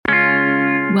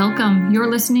Welcome. You're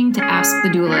listening to Ask the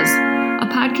Doulas, a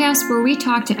podcast where we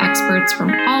talk to experts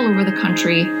from all over the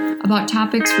country about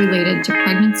topics related to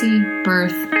pregnancy,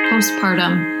 birth,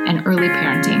 postpartum, and early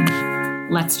parenting.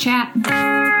 Let's chat.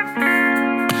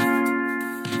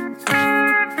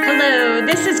 Hello,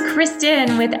 this is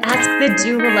Kristin with Ask the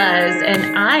Doulas,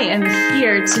 and I am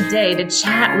here today to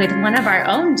chat with one of our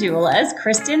own doulas,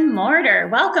 Kristin Morter.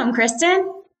 Welcome, Kristin.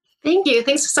 Thank you.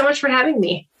 Thanks so much for having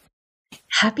me.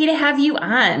 Happy to have you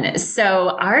on.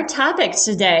 So our topic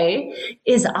today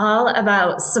is all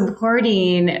about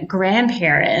supporting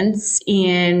grandparents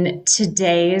in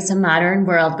today's modern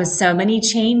world with so many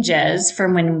changes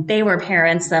from when they were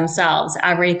parents themselves.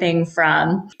 Everything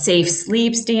from safe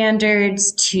sleep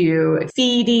standards to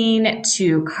feeding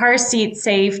to car seat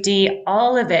safety,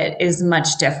 all of it is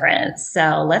much different.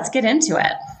 So let's get into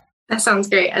it. That sounds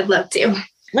great. I'd love to.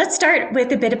 Let's start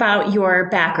with a bit about your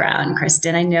background,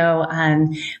 Kristin. I know,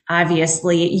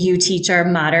 obviously, you teach our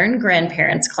modern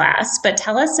grandparents class, but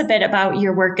tell us a bit about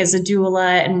your work as a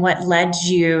doula and what led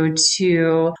you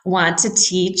to want to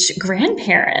teach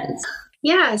grandparents.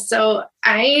 Yeah, so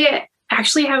I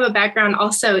actually have a background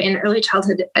also in early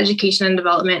childhood education and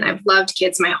development. I've loved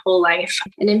kids my whole life.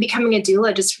 And in becoming a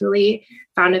doula, just really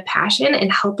found a passion in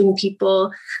helping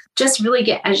people just really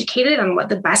get educated on what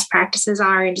the best practices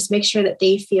are and just make sure that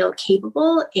they feel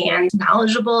capable and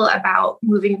knowledgeable about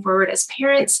moving forward as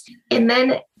parents. And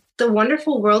then the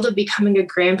wonderful world of becoming a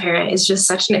grandparent is just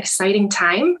such an exciting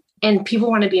time. And people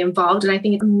want to be involved. And I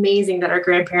think it's amazing that our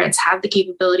grandparents have the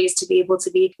capabilities to be able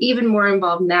to be even more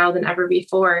involved now than ever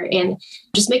before. And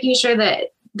just making sure that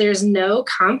there's no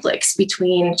conflicts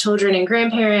between children and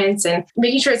grandparents and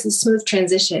making sure it's a smooth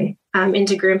transition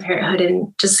into grandparenthood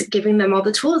and just giving them all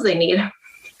the tools they need.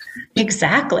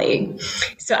 Exactly.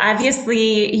 So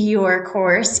obviously your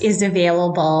course is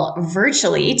available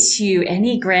virtually to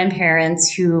any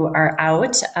grandparents who are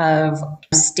out of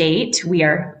state. We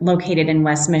are located in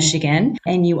West Michigan,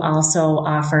 and you also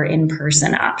offer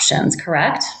in-person options,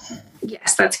 correct?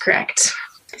 Yes, that's correct.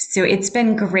 So it's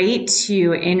been great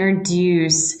to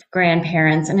introduce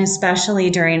grandparents, and especially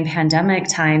during pandemic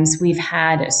times, we've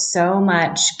had so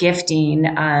much gifting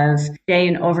of day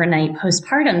and overnight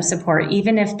postpartum support,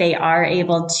 even if they are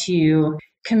able to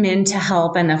come in to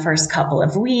help in the first couple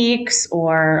of weeks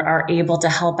or are able to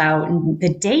help out in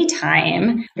the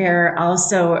daytime. They're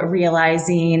also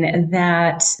realizing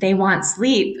that they want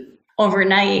sleep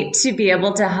overnight to be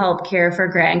able to help care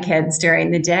for grandkids during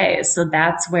the day. So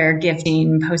that's where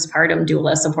gifting postpartum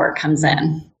doula support comes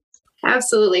in.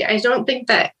 Absolutely. I don't think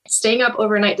that staying up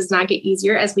overnight does not get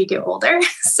easier as we get older.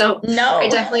 So no, I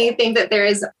definitely think that there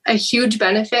is a huge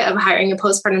benefit of hiring a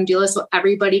postpartum doula so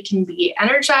everybody can be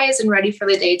energized and ready for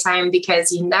the daytime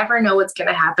because you never know what's going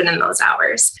to happen in those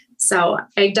hours. So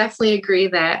I definitely agree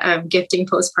that gifting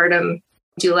postpartum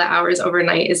doula hours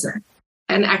overnight is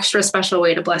an extra special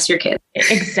way to bless your kid.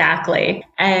 Exactly.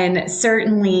 And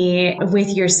certainly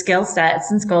with your skill set,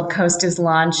 since Gold Coast is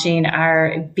launching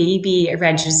our baby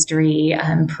registry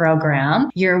program,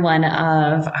 you're one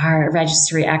of our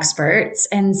registry experts.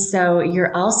 And so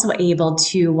you're also able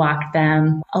to walk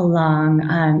them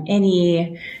along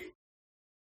any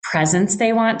presents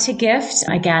they want to gift,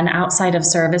 again, outside of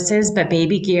services, but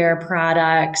baby gear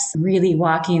products, really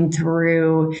walking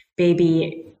through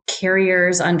baby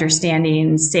carriers,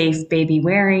 understanding safe baby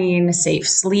wearing, safe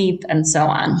sleep, and so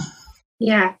on.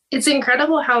 Yeah, it's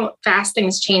incredible how fast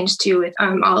things change too with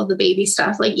all of the baby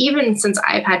stuff. Like even since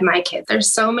I've had my kids,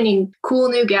 there's so many cool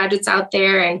new gadgets out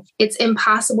there and it's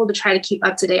impossible to try to keep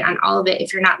up to date on all of it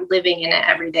if you're not living in it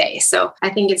every day. So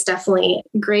I think it's definitely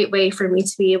a great way for me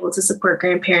to be able to support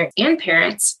grandparents and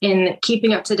parents in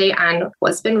keeping up to date on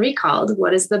what's been recalled,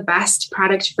 what is the best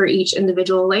product for each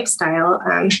individual lifestyle.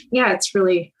 It's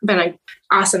really been an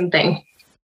awesome thing.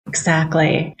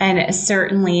 Exactly. And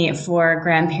certainly for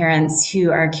grandparents who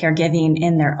are caregiving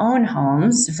in their own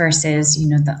homes versus,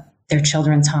 their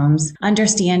children's homes,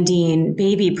 understanding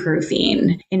baby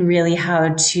proofing and really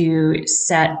how to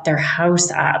set their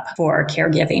house up for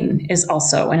caregiving is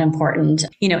also an important,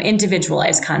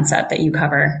 individualized concept that you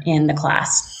cover in the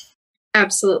class.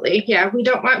 Absolutely. Yeah. We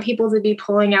don't want people to be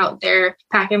pulling out their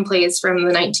pack and plays from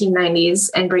the 1990s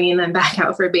and bringing them back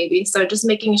out for baby. So just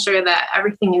making sure that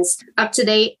everything is up to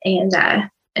date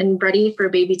and ready for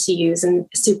baby to use and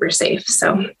super safe.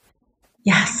 So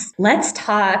yes, let's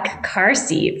talk car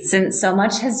seats. Since so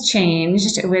much has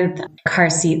changed with car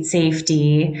seat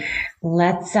safety,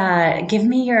 let's give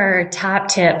me your top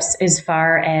tips as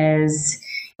far as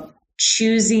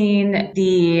choosing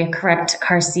the correct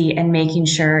car seat and making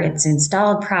sure it's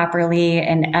installed properly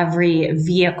in every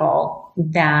vehicle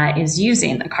that is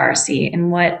using the car seat,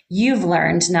 and what you've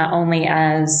learned not only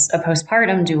as a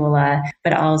postpartum doula,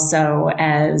 but also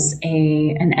as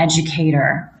an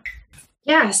educator.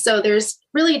 Yeah, so there's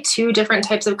really two different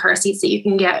types of car seats that you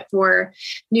can get for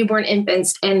newborn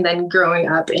infants and then growing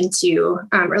up into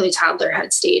early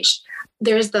toddlerhood stage.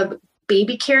 There's the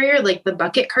baby carrier, like the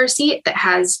bucket car seat that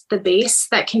has the base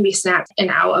that can be snapped in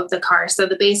and out of the car. So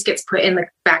the base gets put in the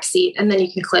back seat and then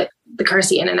you can clip the car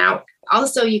seat in and out.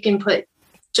 Also, you can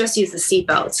just use the seat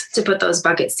belt to put those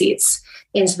bucket seats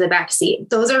into the back seat.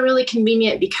 Those are really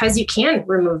convenient because you can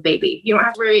remove baby. You don't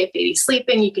have to worry if baby's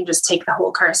sleeping. You can just take the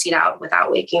whole car seat out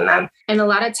without waking them. And a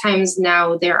lot of times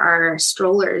now there are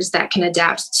strollers that can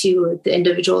adapt to the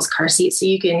individual's car seat. So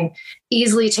you can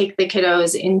easily take the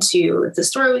kiddos into the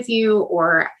store with you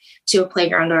or to a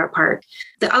playground or a park.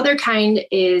 The other kind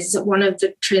is one of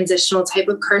the transitional type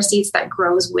of car seats that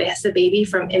grows with the baby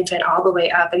from infant all the way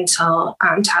up until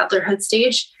toddlerhood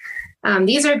stage.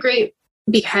 These are great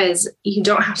because you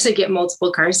don't have to get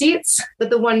multiple car seats. But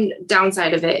the one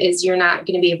downside of it is you're not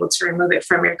going to be able to remove it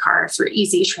from your car for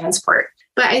easy transport.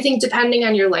 But I think depending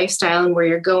on your lifestyle and where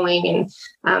you're going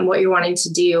and what you're wanting to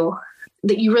do,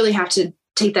 that you really have to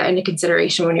take that into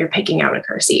consideration when you're picking out a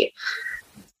car seat.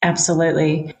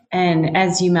 Absolutely. And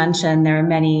as you mentioned, there are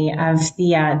many of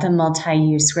the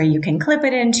multi-use where you can clip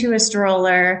it into a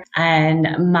stroller.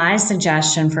 And my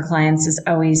suggestion for clients is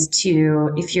always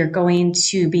if you're going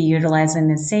to be utilizing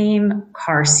the same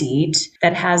car seat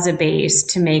that has a base,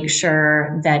 to make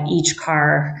sure that each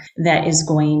car that is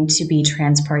going to be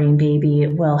transporting baby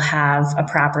will have a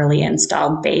properly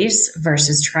installed base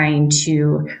versus trying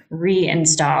to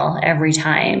reinstall every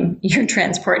time you're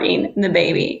transporting the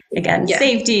baby. Again,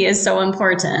 Safety is so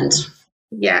important.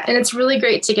 Yeah, and it's really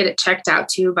great to get it checked out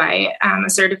too by a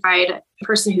certified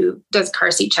person who does car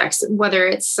seat checks, whether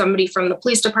it's somebody from the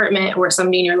police department or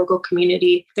somebody in your local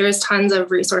community. There's tons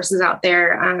of resources out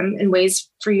there and ways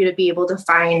for you to be able to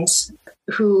find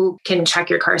who can check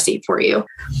your car seat for you.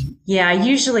 Yeah,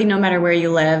 usually no matter where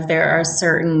you live, there are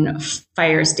certain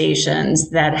fire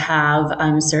stations that have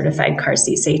certified car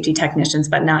seat safety technicians,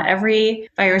 but not every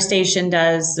fire station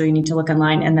does. So you need to look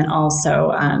online. And then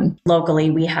also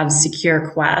locally, we have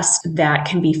SecureQuest that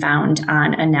can be found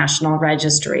on a national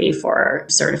registry for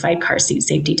certified car seat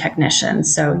safety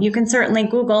technicians. So you can certainly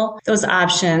Google those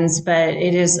options, but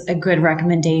it is a good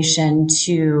recommendation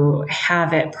to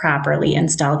have it properly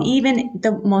installed. Even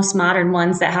the most modern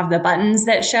ones that have the buttons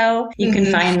that show, you can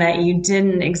find that you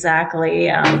didn't exactly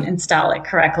install it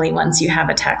correctly once you have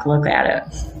a tech look at it.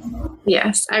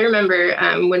 Yes. I remember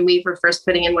when we were first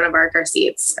putting in one of our car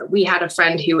seats, we had a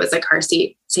friend who was a car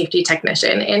seat safety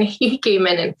technician, and he came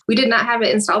in and we did not have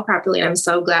it installed properly. And I'm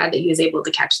so glad that he was able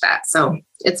to catch that. So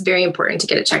it's very important to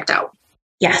get it checked out.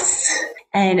 Yes.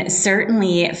 And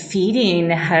certainly feeding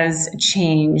has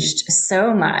changed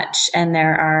so much. And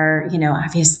there are,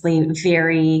 obviously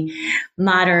very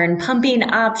modern pumping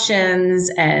options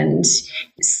and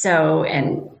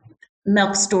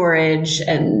milk storage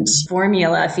and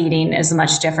formula feeding is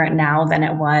much different now than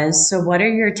it was. So what are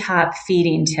your top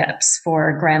feeding tips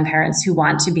for grandparents who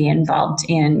want to be involved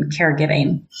in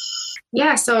caregiving?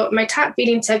 Yeah, so my top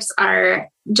feeding tips are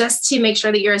just to make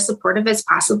sure that you're as supportive as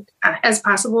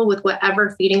possible with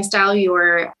whatever feeding style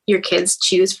your kids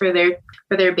choose for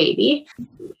their baby.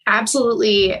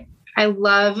 Absolutely. I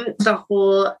love the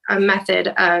whole method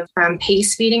of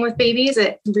pace feeding with babies.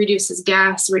 It reduces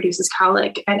gas, reduces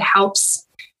colic, and helps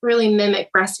really mimic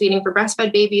breastfeeding for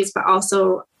breastfed babies, but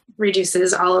also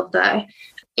reduces all of the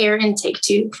air intake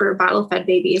too for bottle-fed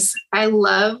babies. I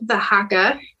love the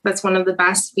Haka. That's one of the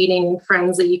best feeding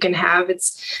friends that you can have.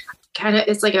 It's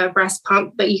like a breast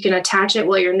pump, but you can attach it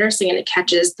while you're nursing and it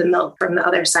catches the milk from the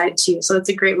other side too. So it's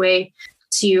a great way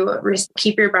to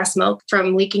keep your breast milk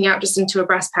from leaking out just into a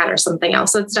breast pad or something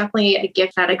else. So it's definitely a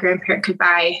gift that a grandparent could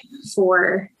buy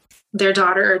for their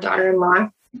daughter or daughter-in-law.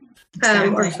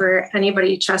 Exactly. Or for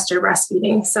anybody to trust or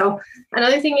breastfeeding. So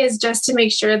another thing is just to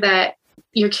make sure that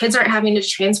your kids aren't having to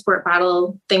transport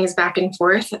bottle things back and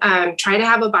forth. Try to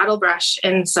have a bottle brush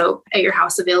and soap at your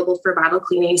house available for bottle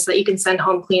cleaning so that you can send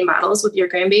home clean bottles with your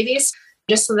grandbabies,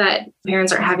 just so that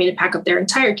parents aren't having to pack up their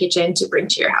entire kitchen to bring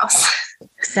to your house.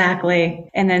 Exactly.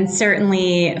 And then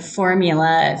certainly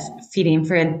formula feeding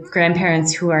for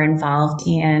grandparents who are involved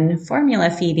in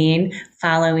formula feeding,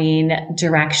 following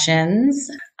directions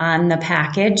on the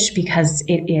package, because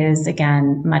it is,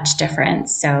 again, much different.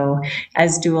 So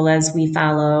as doulas, we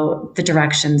follow the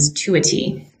directions to a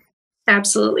T.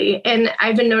 Absolutely. And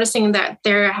I've been noticing that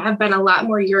there have been a lot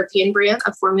more European brands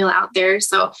of formula out there.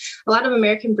 So a lot of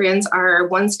American brands are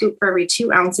 1 scoop for every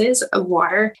 2 ounces of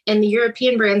water, and the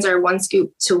European brands are 1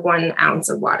 scoop to 1 ounce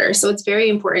of water. So it's very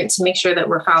important to make sure that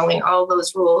we're following all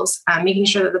those rules, making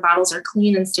sure that the bottles are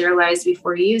clean and sterilized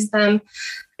before you use them.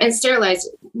 And sterilized,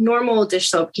 normal dish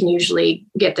soap can usually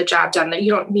get the job done. That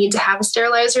you don't need to have a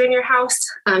sterilizer in your house.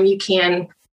 You can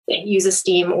use a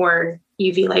steam or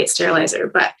UV light sterilizer,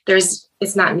 but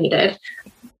it's not needed.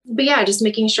 But yeah, just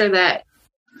making sure that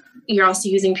you're also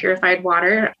using purified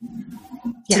water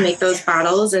to make those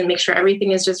bottles and make sure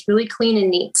everything is just really clean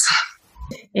and neat.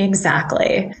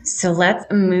 Exactly. So let's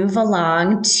move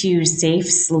along to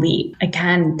safe sleep.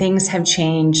 Again, things have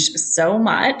changed so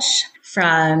much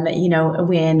from,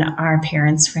 when our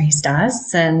parents raised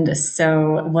us. And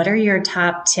so what are your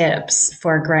top tips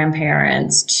for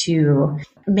grandparents to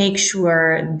make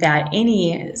sure that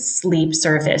any sleep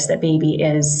surface that baby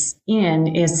is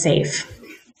in is safe?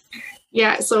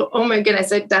 Yeah. So, oh my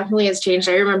goodness, it definitely has changed.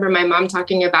 I remember my mom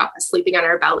talking about sleeping on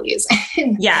our bellies.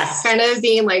 Yes. Kind of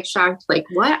being shocked,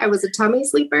 what? I was a tummy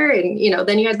sleeper. And,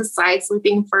 then you had the side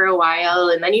sleeping for a while.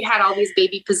 And then you had all these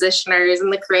baby positioners in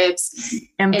the cribs.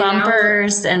 And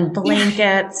bumpers and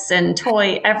blankets and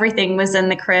toy. Everything was in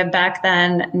the crib back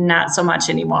then. Not so much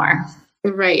anymore.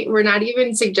 Right. We're not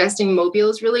even suggesting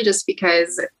mobiles really, just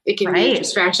because it can be a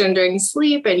distraction during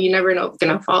sleep and you never know if it's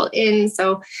going to fall in.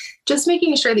 So just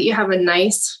making sure that you have a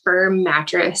nice firm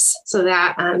mattress so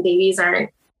that babies aren't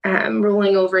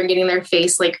rolling over and getting their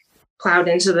face plowed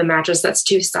into the mattress that's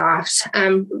too soft.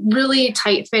 Really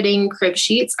tight fitting crib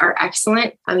sheets are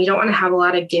excellent. You don't want to have a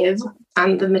lot of give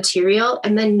on the material,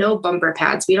 and then no bumper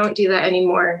pads. We don't do that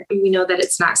anymore. We know that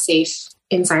it's not safe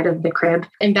inside of the crib,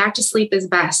 and back to sleep is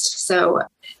best. So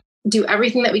do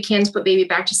everything that we can to put baby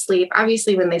back to sleep.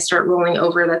 Obviously, when they start rolling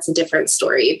over, that's a different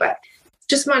story, but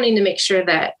just wanting to make sure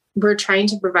that we're trying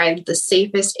to provide the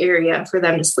safest area for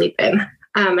them to sleep in.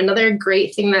 Another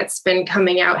great thing that's been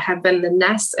coming out have been the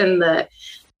Nest and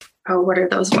what are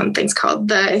those one things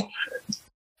called?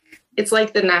 It's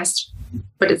like the Nest,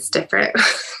 but it's different.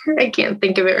 I can't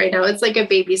think of it right now. It's like a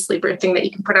baby sleeper thing that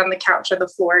you can put on the couch or the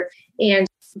floor, and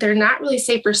they're not really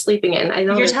safe for sleeping in. I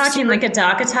know you're talking like a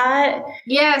DockATot?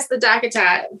 Yes, the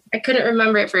DockATot. I couldn't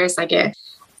remember it for a second.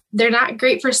 They're not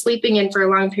great for sleeping in for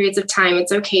long periods of time.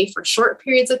 It's okay for short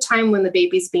periods of time when the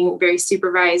baby's being very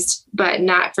supervised, but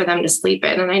not for them to sleep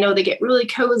in. And I know they get really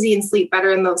cozy and sleep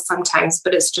better in those sometimes,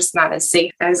 but it's just not as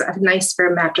safe as a nice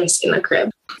firm mattress in a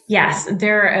crib. Yes,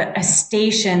 they're a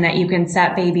station that you can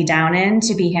set baby down in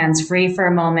to be hands-free for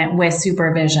a moment with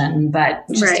supervision. But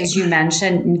just as you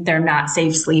mentioned, they're not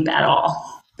safe sleep at all.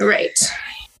 Right.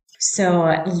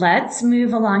 So let's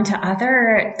move along to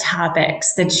other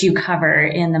topics that you cover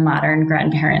in the Modern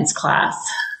Grandparents class.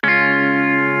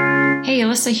 Hey,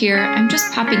 Alyssa here. I'm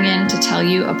just popping in to tell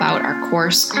you about our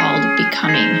course called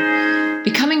Becoming.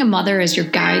 Becoming a Mother is your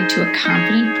guide to a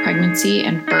confident pregnancy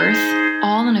and birth,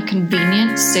 all in a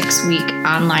convenient 6-week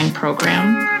online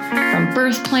program. From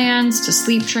birth plans to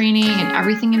sleep training and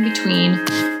everything in between,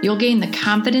 you'll gain the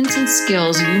confidence and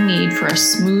skills you need for a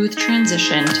smooth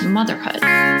transition to motherhood.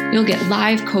 You'll get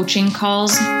live coaching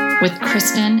calls with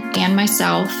Kristin and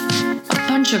myself, a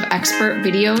bunch of expert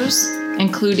videos,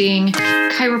 including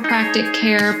chiropractic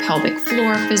care, pelvic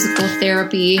floor physical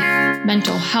therapy,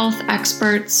 mental health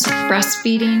experts,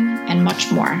 breastfeeding, and much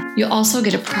more. You'll also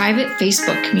get a private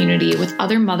Facebook community with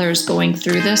other mothers going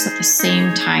through this at the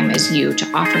same time as you to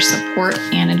offer support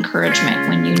and encouragement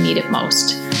when you need it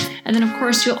most. And then, of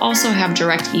course, you'll also have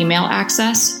direct email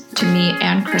access to me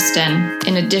and Kristin,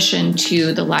 in addition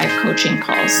to the live coaching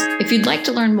calls. If you'd like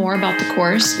to learn more about the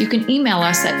course, you can email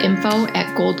us at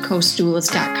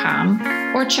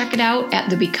info@goldcoastdoulas.com or check it out at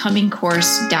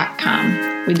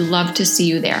thebecomingcourse.com. We'd love to see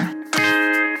you there.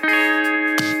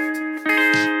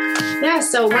 Yeah,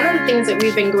 so one of the things that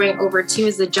we've been going over too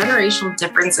is the generational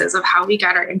differences of how we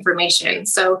got our information.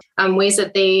 So ways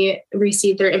that they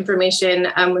received their information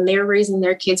when they were raising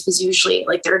their kids was usually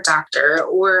like their doctor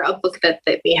or a book that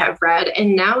they have read.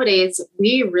 And nowadays,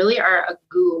 we really are a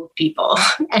Google people.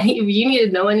 And if you need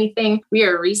to know anything, we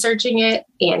are researching it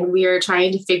and we are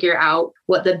trying to figure out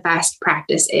what the best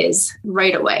practice is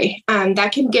right away.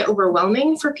 That can get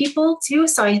overwhelming for people too.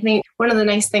 So I think one of the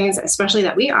nice things, especially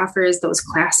that we offer, is those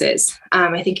classes.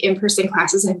 I think in-person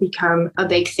classes have become a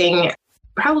big thing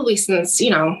probably since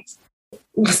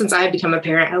I've become a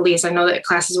parent. At least I know that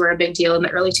classes were a big deal in the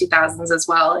early 2000s as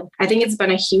well. And I think it's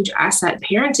been a huge asset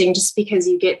parenting just because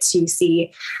you get to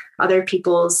see other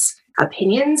people's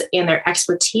opinions and their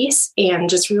expertise, and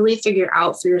just really figure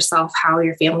out for yourself how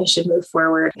your family should move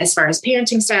forward as far as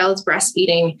parenting styles,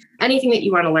 breastfeeding, anything that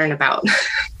you want to learn about.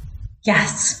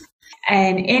 Yes.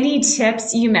 And any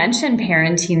tips, you mentioned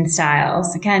parenting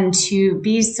styles, again, to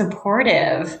be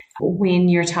supportive when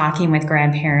you're talking with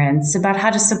grandparents about how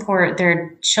to support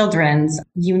their children's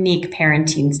unique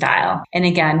parenting style. And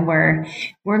again, we're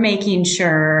making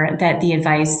sure that the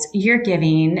advice you're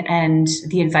giving and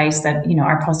the advice that,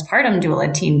 our postpartum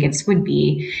doula team gives would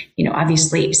be,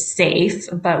 obviously safe,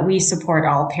 but we support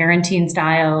all parenting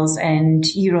styles and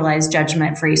utilize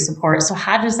judgment-free support. So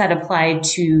how does that apply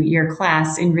to your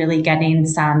class in really getting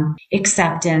some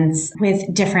acceptance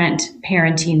with different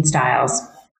parenting styles?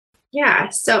 Yeah.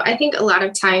 So I think a lot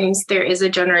of times there is a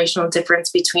generational difference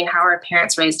between how our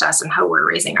parents raised us and how we're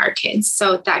raising our kids.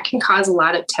 So that can cause a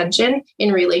lot of tension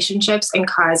in relationships and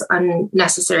cause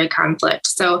unnecessary conflict.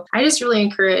 So I just really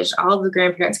encourage all of the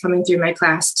grandparents coming through my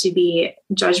class to be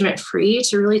judgment-free,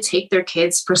 to really take their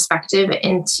kids' perspective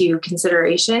into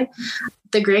consideration.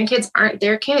 The grandkids aren't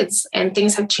their kids, and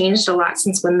things have changed a lot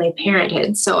since when they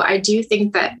parented. So I do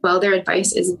think that while their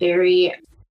advice is very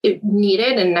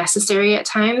needed and necessary at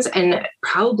times and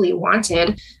probably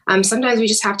wanted, sometimes we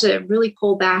just have to really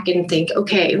pull back and think,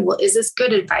 okay, well, is this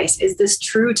good advice? Is this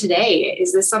true today?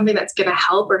 Is this something that's going to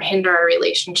help or hinder our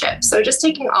relationship? So just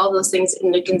taking all those things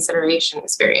into consideration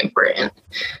is very important.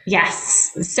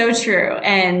 Yes, so true.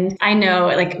 And I know,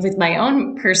 like with my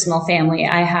own personal family,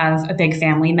 I have a big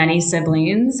family, many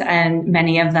siblings, and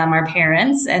many of them are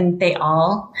parents, and they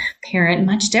all parent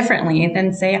much differently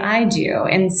than, say, I do.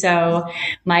 And so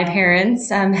my parents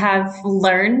have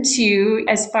learned to,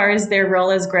 as far as their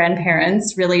role as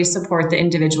grandparents, really support the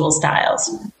individual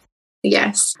styles.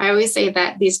 Yes. I always say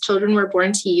that these children were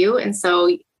born to you. And so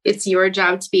it's your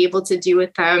job to be able to do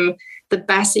with them the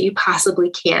best that you possibly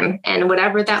can. And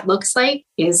whatever that looks like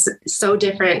is so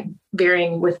different,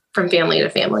 varying from family to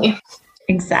family.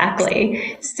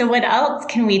 Exactly. So what else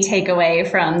can we take away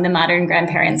from the Modern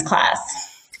Grandparents class?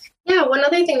 Yeah, one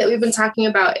other thing that we've been talking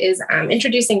about is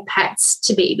introducing pets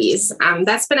to babies.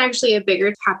 That's been actually a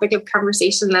bigger topic of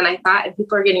conversation than I thought, and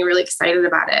people are getting really excited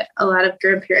about it. A lot of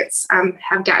grandparents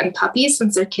have gotten puppies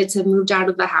since their kids have moved out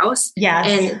of the house. Yes.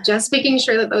 And just making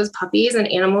sure that those puppies and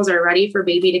animals are ready for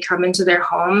baby to come into their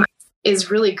home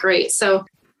is really great. So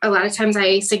a lot of times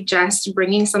I suggest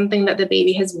bringing something that the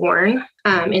baby has worn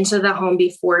into the home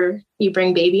before you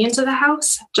bring baby into the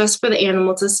house, just for the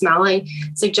animal to smell. I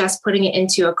suggest putting it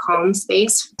into a calm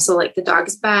space. So like the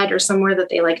dog's bed or somewhere that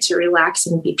they like to relax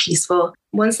and be peaceful.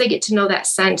 Once they get to know that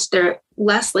scent, they're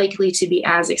less likely to be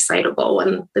as excitable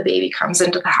when the baby comes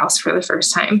into the house for the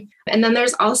first time. And then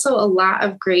there's also a lot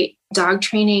of great dog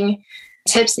training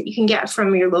tips that you can get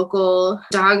from your local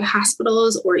dog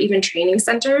hospitals or even training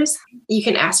centers. You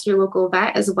can ask your local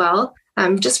vet as well,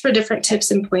 just for different tips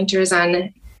and pointers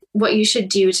on what you should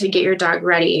do to get your dog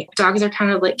ready. Dogs are kind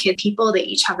of like kid people. They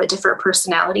each have a different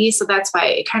personality. So that's why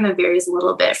it kind of varies a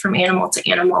little bit from animal to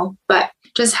animal. But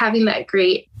just having that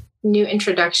great new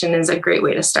introduction is a great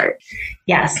way to start.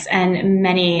 Yes. And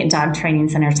many dog training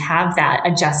centers have that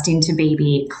adjusting to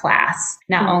baby class,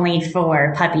 not only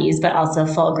for puppies, but also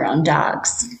full grown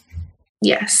dogs.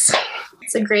 Yes.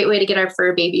 It's a great way to get our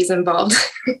fur babies involved.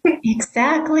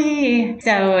 Exactly.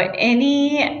 So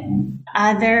any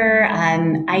other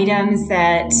items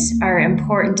that are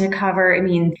important to cover? I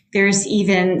mean, there's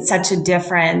even such a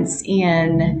difference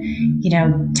in,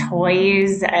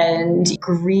 toys and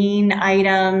green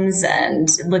items, and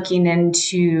looking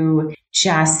into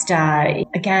just,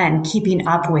 again, keeping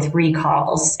up with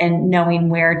recalls and knowing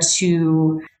where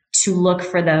to look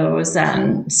for those,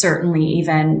 certainly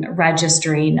even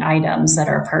registering items that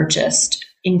are purchased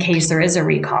in case there is a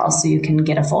recall so you can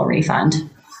get a full refund.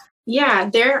 Yeah,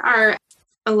 there are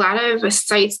a lot of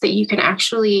sites that you can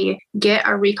actually get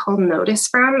a recall notice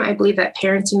from. I believe that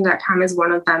parenting.com is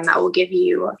one of them that will give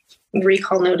you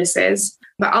recall notices,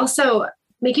 but also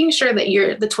making sure that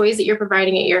the toys that you're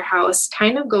providing at your house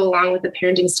kind of go along with the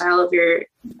parenting style of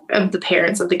the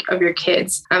parents of your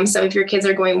kids. So if your kids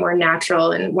are going more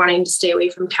natural and wanting to stay away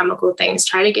from chemical things,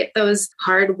 try to get those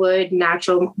hardwood,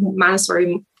 natural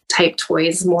Montessori type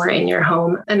toys more in your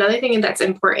home. Another thing that's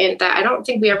important that I don't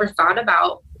think we ever thought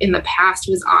about in the past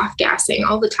was off-gassing.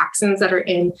 All the toxins that are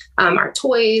in our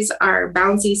toys, our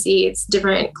bouncy seats,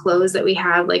 different clothes that we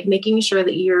have, like making sure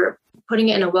that you're putting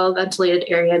it in a well-ventilated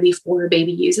area before a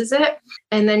baby uses it,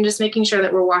 and then just making sure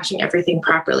that we're washing everything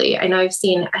properly. I know I've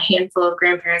seen a handful of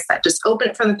grandparents that just open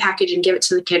it from the package and give it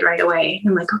to the kid right away.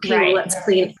 I'm like, okay, well, let's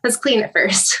clean it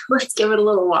first. Let's give it a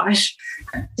little wash.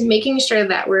 Making sure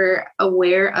that we're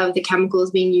aware of the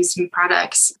chemicals being used in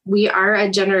products. We are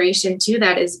a generation too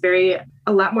that is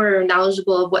a lot more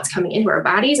knowledgeable of what's coming into our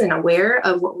bodies and aware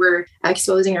of what we're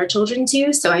exposing our children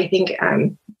to. So I think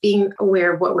being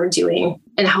aware of what we're doing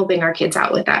and helping our kids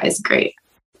out with that is great.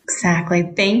 Exactly.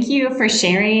 Thank you for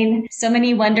sharing so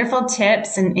many wonderful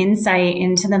tips and insight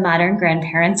into the Modern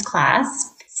Grandparents class.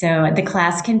 So the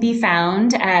class can be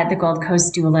found at the Gold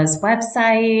Coast Doulas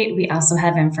website. We also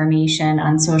have information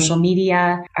on social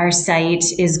media. Our site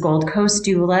is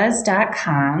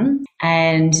goldcoastdoulas.com.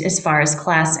 And as far as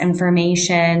class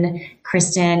information,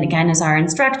 Kristin, again, is our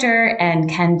instructor and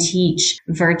can teach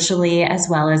virtually as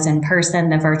well as in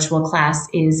person. The virtual class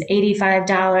is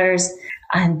 $85.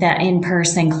 And the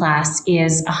in-person class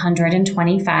is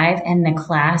 $125, and the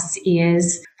class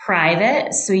is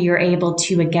private. So you're able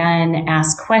to, again,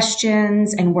 ask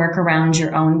questions and work around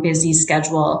your own busy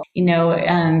schedule.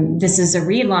 This is a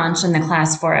relaunch in the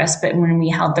class for us, but when we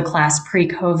held the class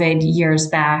pre-COVID years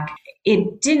back,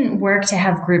 it didn't work to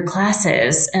have group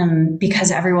classes because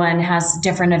everyone has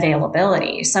different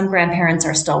availability. Some grandparents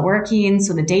are still working,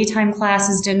 so the daytime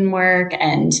classes didn't work,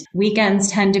 and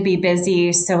weekends tend to be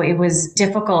busy. So it was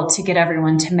difficult to get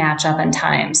everyone to match up in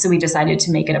time. So we decided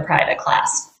to make it a private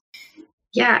class.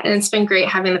 Yeah, and it's been great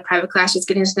having the private class, just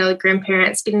getting to know the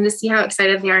grandparents, getting to see how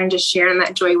excited they are and just sharing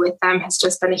that joy with them has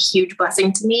just been a huge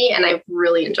blessing to me, and I've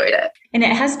really enjoyed it. And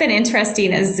it has been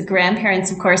interesting as the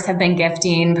grandparents, of course, have been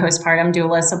gifting postpartum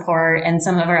doula support and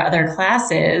some of our other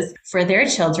classes for their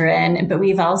children, but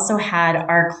we've also had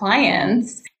our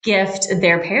clients gift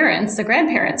their parents the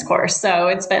grandparents course. So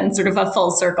it's been sort of a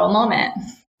full circle moment.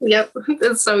 Yep,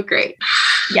 it's so great.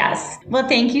 Yes. Well,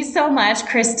 thank you so much,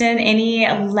 Kristin. Any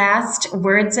last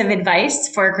words of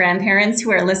advice for grandparents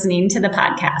who are listening to the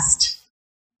podcast?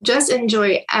 Just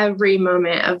enjoy every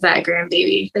moment of that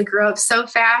grandbaby. They grow up so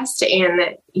fast,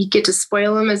 and you get to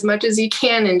spoil them as much as you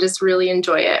can and just really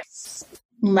enjoy it.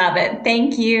 Love it.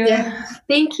 Thank you. Yeah.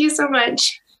 Thank you so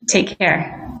much. Take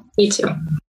care. You too.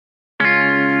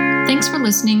 Thanks for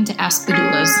listening to Ask the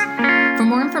Doulas. For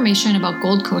more information about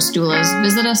Gold Coast Doulas,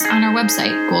 visit us on our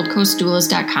website,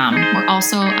 goldcoastdoulas.com. We're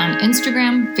also on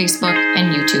Instagram, Facebook,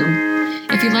 and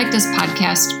YouTube. If you like this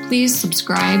podcast, please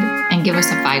subscribe and give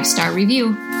us a 5-star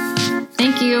review.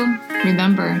 Thank you.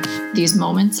 Remember, these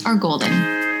moments are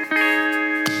golden.